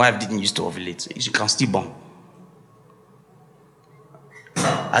ovulate, like my wife didn't used to ovulate, you can still born.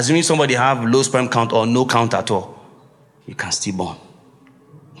 Assuming somebody have low sperm count or no count at all, you can still born.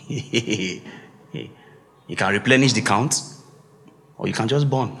 You can replenish the count, or you can just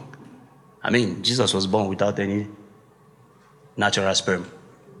born. I mean, Jesus was born without any natural sperm.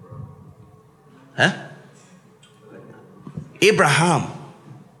 Huh? Abraham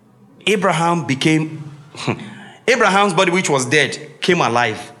became, Abraham's body, which was dead, came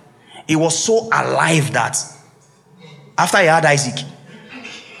alive. It was so alive that after he had Isaac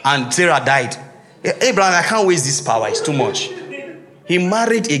and Sarah died, Abraham, I can't waste this power, it's too much. He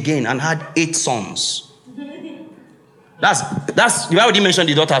married again and had 8 sons. That's the Bible didn't mention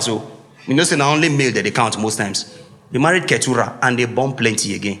the daughters, so you know, say now only male that they count most times. He married Keturah and they born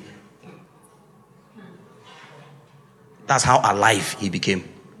plenty again. That's how alive he became.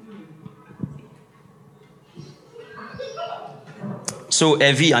 So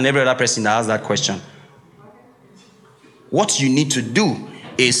Evie and every other person that asked that question, what you need to do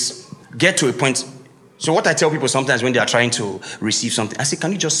is get to a point. So what I tell people sometimes when they are trying to receive something, I say,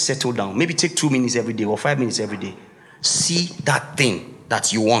 can you just settle down? Maybe take 2 minutes every day or 5 minutes every day. See that thing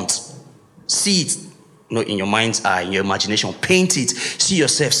that you want. See it, in your mind's eye, in your imagination. Paint it. See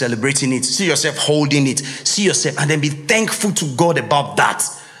yourself celebrating it. See yourself holding it. See yourself, and then be thankful to God about that.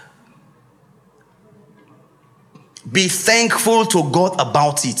 Be thankful to God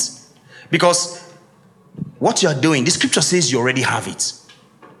about it. Because what you are doing, the scripture says you already have it.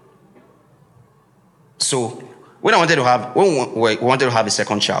 So, when we wanted to have a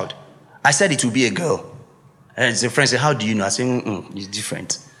second child, I said it would be a girl. And a friend said, how do you know? I said, it's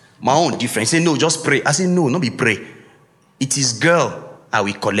different. My own different. He said, no, just pray. I said, no, not be pray. It is girl I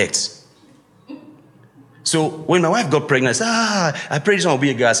will collect. So, when my wife got pregnant, I said, I pray this one will be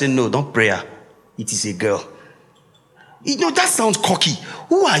a girl. I said, no, don't pray her. It is a girl. That sounds cocky.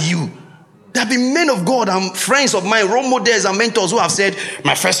 Who are you? There have been men of God and friends of mine, role models and mentors who have said,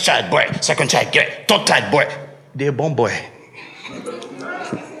 my first child, boy, second child, girl, third child, boy. They're born boy.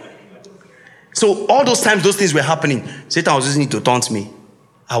 So all those times those things were happening, Satan was using it to taunt me.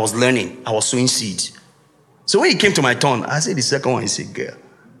 I was learning. I was sowing seeds. So when it came to my turn, I said the second one is a girl.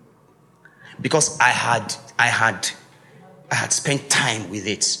 Because I had spent time with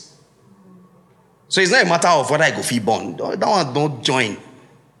it. So it's not a matter of whether I go fit born. That one don't join.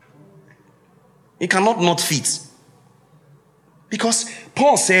 It cannot not fit. Because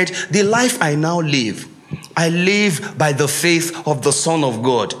Paul said, the life I now live, I live by the faith of the Son of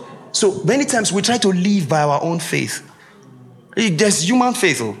God. So many times we try to live by our own faith. There's human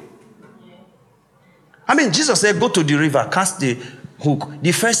faith. I mean, Jesus said, go to the river, cast the hook.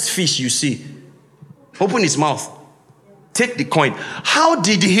 The first fish you see, open its mouth, take the coin. How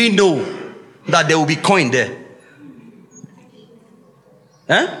did he know that there will be coin there?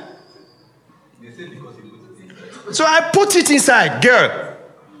 Huh? So I put it inside, girl.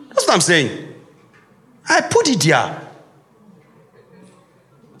 That's what I'm saying. I put it there.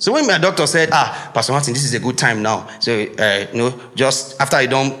 So when my doctor said, Pastor Martin, this is a good time now. So, just after you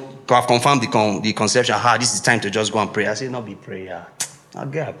don't have confirmed the conception, this is time to just go and pray. I said, not be prayer. I'll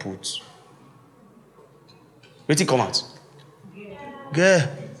get a put. Wait till come out. Girl.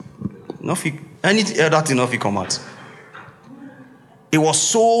 Nothing. Any other thing, nothing come out. It was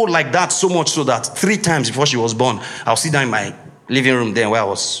so like that, so much so that 3 times before she was born, I'll sit down in my living room there where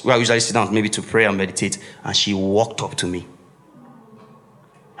I usually sit down maybe to pray and meditate, and she walked up to me.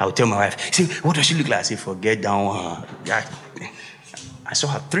 I would tell my wife, see, what does she look like? I say, forget that one. I saw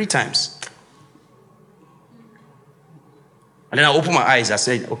her 3 times. And then I opened my eyes. I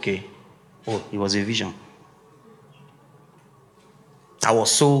said, okay. Oh, it was a vision. I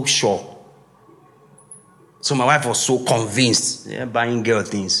was so sure. So my wife was so convinced. Buying girl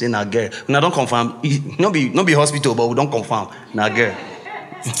things. Say, now girl. Now don't confirm. Not be hospital, but we don't confirm. Now girl.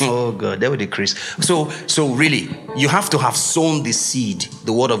 Oh God, that would decrease. So really, you have to have sown the seed,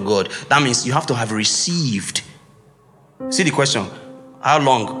 the word of God. That means you have to have received. See the question. How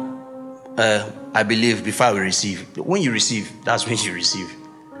long I believe before I will receive? When you receive, that's when you receive.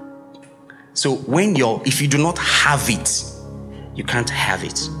 So if you do not have it, you can't have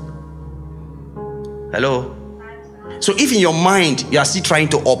it. Hello? So if in your mind you are still trying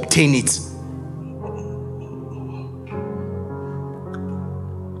to obtain it,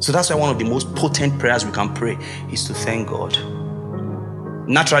 so that's why one of the most potent prayers we can pray is to thank God.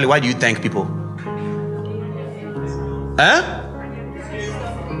 Naturally, why do you thank people? Huh?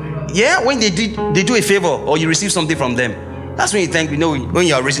 Yeah, when they do a favor or you receive something from them. That's when you thank. You know, when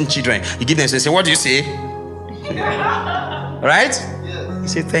you are raising children, you give them say, what do you say? Right? You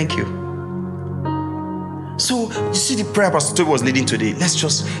say thank you. So you see the prayer Pastor Toby was leading today. Let's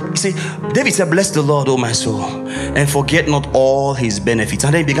just say, David said, bless the Lord, O my soul, and forget not all his benefits.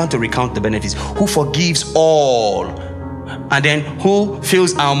 And then he began to recount the benefits. Who forgives all, and then who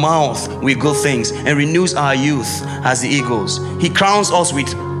fills our mouth with good things and renews our youth as the eagles. He crowns us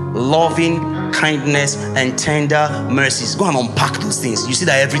with loving kindness and tender mercies. Go and unpack those things. You see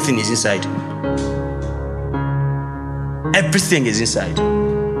that everything is inside. Everything is inside.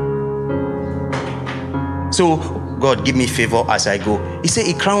 So God, give me favor as I go. He said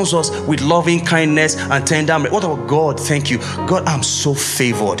he crowns us with loving kindness and tender mercy. What about God? Thank you. God, I'm so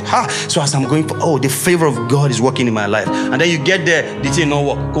favored. So as I'm going for, the favor of God is working in my life. And then you get there, they say, no,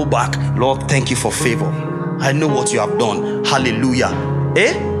 what? Go back. Lord, thank you for favor. I know what you have done. Hallelujah.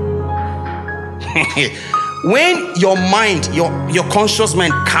 When your mind, your conscious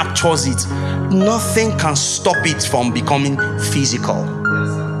mind captures it, nothing can stop it from becoming physical.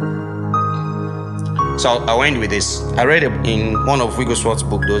 So I'll end with this. I read it in one of Wigglesworth's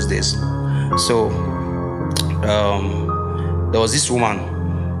book those days. So there was this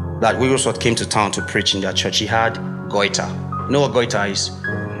woman that Wigglesworth came to town to preach in their church. She had goiter. You know what goiter is?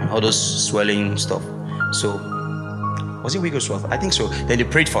 All those swelling stuff. So was it Wigglesworth? I think so. Then they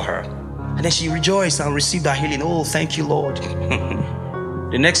prayed for her. And then she rejoiced and received her healing. Oh, thank you, Lord.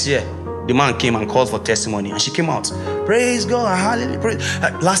 The next year, the man came and called for testimony, and she came out. Praise God, hallelujah.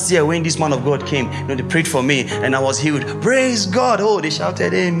 Last year, when this man of God came, they prayed for me, and I was healed. Praise God. Oh, they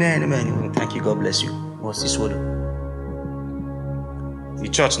shouted, amen, amen. Thank you, God bless you. What's this word? The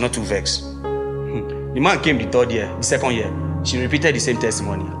church not too vexed. The man came the third year, the second year. She repeated the same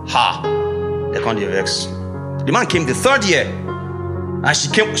testimony. They can't be vexed. The man came the third year, and she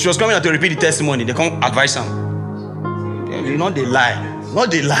was coming out to repeat the testimony. They come advise her. Not they lie.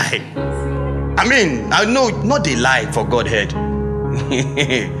 Not they lie. I mean, I know not they lie for God head.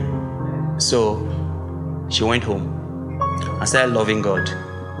 So she went home and started loving God.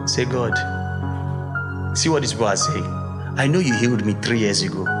 Say, God, see what these people are saying. I know you healed me 3 years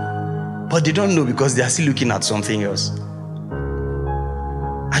ago, but they don't know because they are still looking at something else.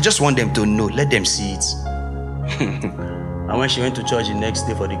 I just want them to know. Let them see it. And when she went to church the next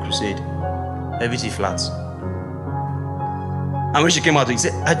day for the crusade, everything flat. And when she came out, he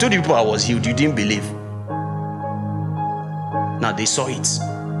said, I told you people I was healed. You didn't believe. Now they saw it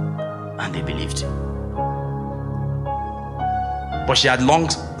and they believed. But she had long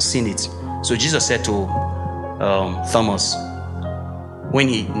seen it. So Jesus said to Thomas, when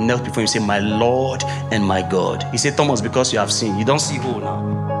he knelt before him, he said, my Lord and my God. He said, Thomas, because you have seen, you don't see who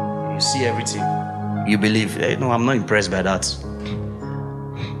now. You see everything. You believe. No, I'm not impressed by that.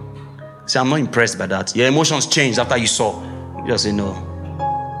 Say, I'm not impressed by that. Your emotions changed after you saw. You just say no.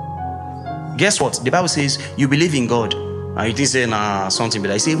 Guess what? The Bible says you believe in God. And you think say something,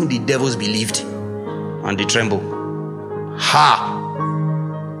 but I say even the devils believed and they tremble.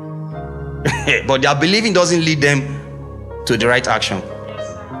 But their believing doesn't lead them to the right action.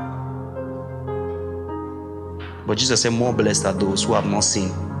 But Jesus said, more blessed are those who have not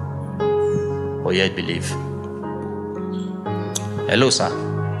seen or yet believe. Hello, sir.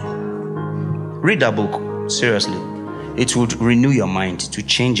 Read that book seriously. It would renew your mind, to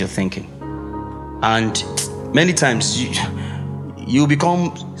change your thinking. And many times you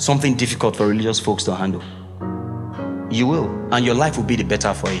become something difficult for religious folks to handle. You will, and your life will be the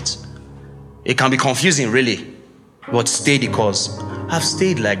better for it. It can be confusing, really, but stay the course. I've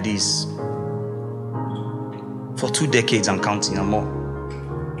stayed like this for 2 decades and counting and more.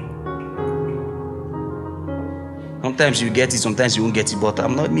 Sometimes you get it, sometimes you won't get it, but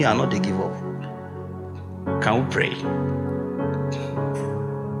I'm not they give up. Can we pray?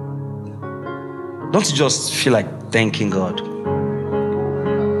 Don't you just feel like thanking God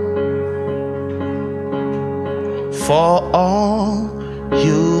for all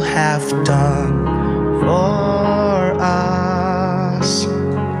you have done for us?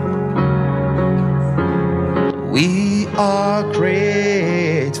 We are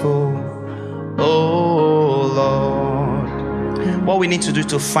grateful, oh Lord. What we need to do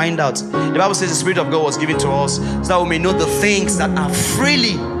to find out, the Bible says the Spirit of God was given to us so that we may know the things that are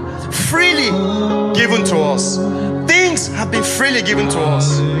freely given to us. things have been freely given to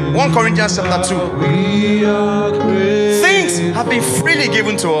us. 1 Corinthians chapter 2. Things have been freely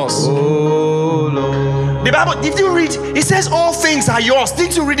given to us. The Bible, if you read, it says all things are yours.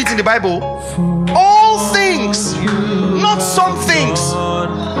 Did you read it in the Bible? All things, not some things.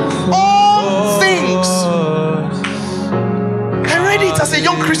 All things. I read it as a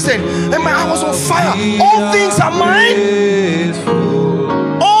young Christian and I was on fire. All things are mine.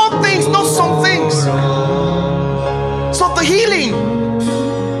 All things, not some things. So the healing,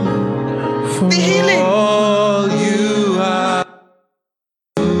 the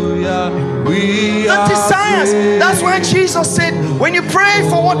desires. That's why Jesus said, when you pray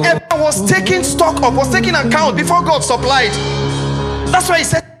for whatever was taken stock of, was taken account before God supplied. That's why he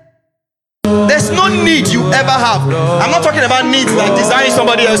said, there's no need you ever have. I'm not talking about needs like desiring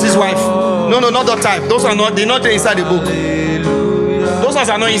somebody else's wife. No, not that type. Those are not, they're not inside the book. Those ones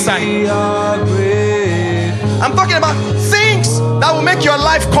are not inside. I'm talking about things that will make your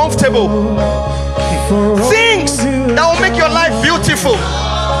life comfortable. Things that will make your life beautiful.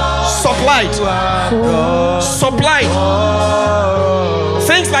 Supplied.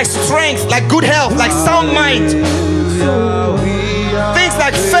 Things like strength, like good health, like sound mind. Things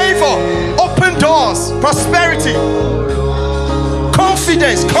like favor, open doors, prosperity,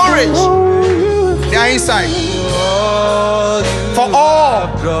 confidence, courage. They are inside. For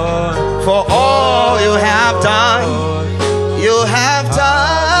all you have done, you have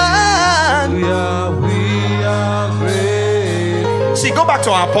done. See, go back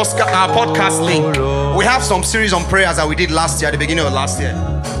to our podcast link. We have some series on prayers that we did last year, at the beginning of last year.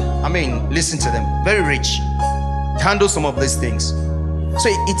 I mean, listen to them. Very rich. Handle some of these things. So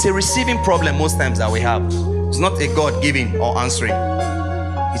it's a receiving problem most times that we have. It's not a God giving or answering.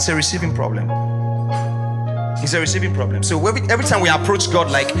 It's a receiving problem. It's a receiving problem. So every time we approach God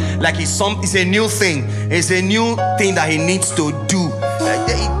like it's a new thing. It's a new thing that He needs to do.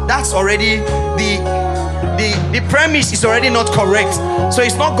 That's already the premise is already not correct. So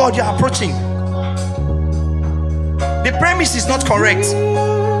it's not God you're approaching. The premise is not correct.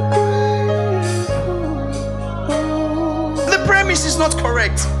 The premise is not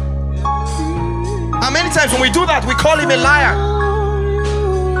correct. And many times when we do that, we call Him a liar.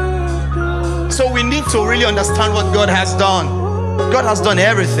 So we need to really understand what God has done. God has done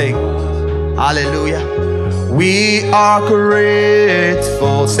everything. Hallelujah. We are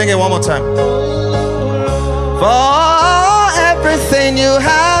grateful. Sing it one more time. For everything you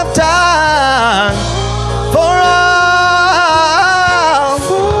have done for us.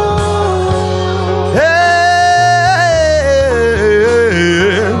 Hey,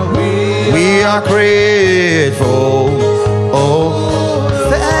 we are grateful. Oh,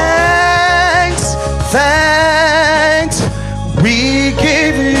 thanks. We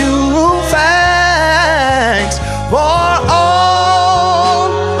give you thanks for all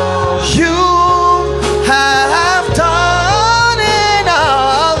you have done in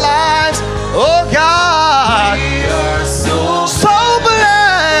our lives. Oh God, we are so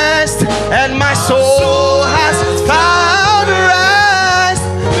blessed, and my soul has found rest.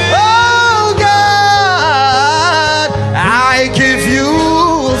 Oh God, I give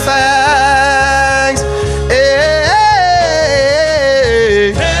you thanks.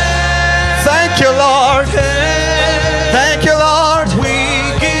 Thank you, Lord. Thank you, Lord. We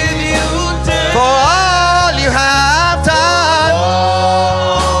give you thanks for all you have done.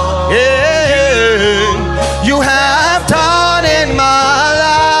 You have done in my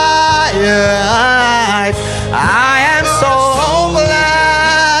life. I am so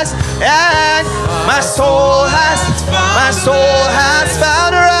blessed, and my soul has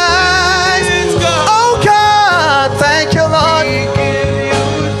found rest. Oh God, thank you, Lord.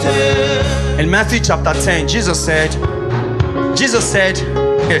 In Matthew chapter 10, Jesus said, he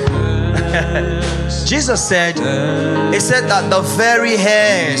said that the very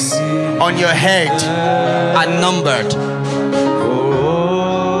hairs on your head are numbered.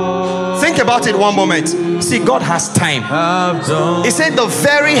 Think about it one moment. See, God has time. He said the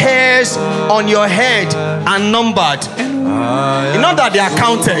very hairs on your head are numbered. It's not that they are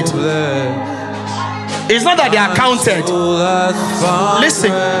counted. It's not that they are counted.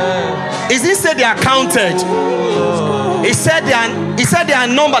 Listen. It didn't say they are counted. He said they are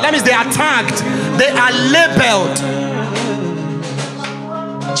numbered. That means they are tagged. They are labeled.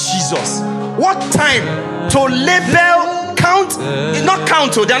 Jesus. What time to label, count? It's not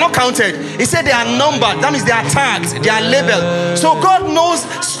counted. They are not counted. He said they are numbered. That means they are tagged. They are labeled. So God knows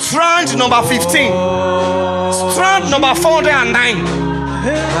strand number 15. Strand number 409.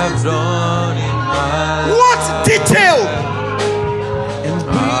 What detail?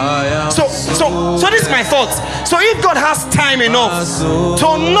 So So this is my thoughts. So if God has time enough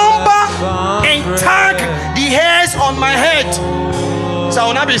to number and tag the hairs on my head, so I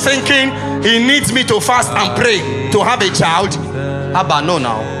will not be thinking he needs me to fast and pray to have a child. How about no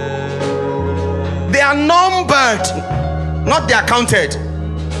now? They are numbered, not they are counted.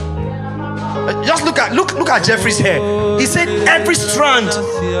 Just look at Jeffrey's hair. He said every strand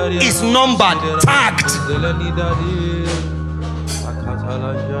is numbered, tagged.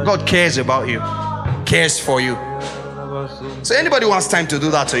 God cares about you, cares for you. So anybody who has time to do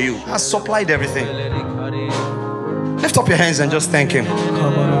that to you has supplied everything. Lift up your hands and just thank him.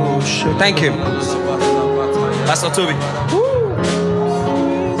 Thank him. Pastor Toby.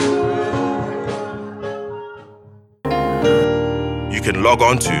 You can log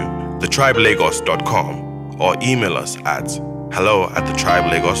on to thetribelagos.com or email us at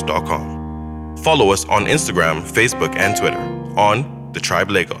hello@thetribelagos.com. Follow us on Instagram, Facebook, and Twitter on The Tribe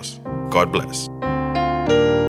Lagos. God bless.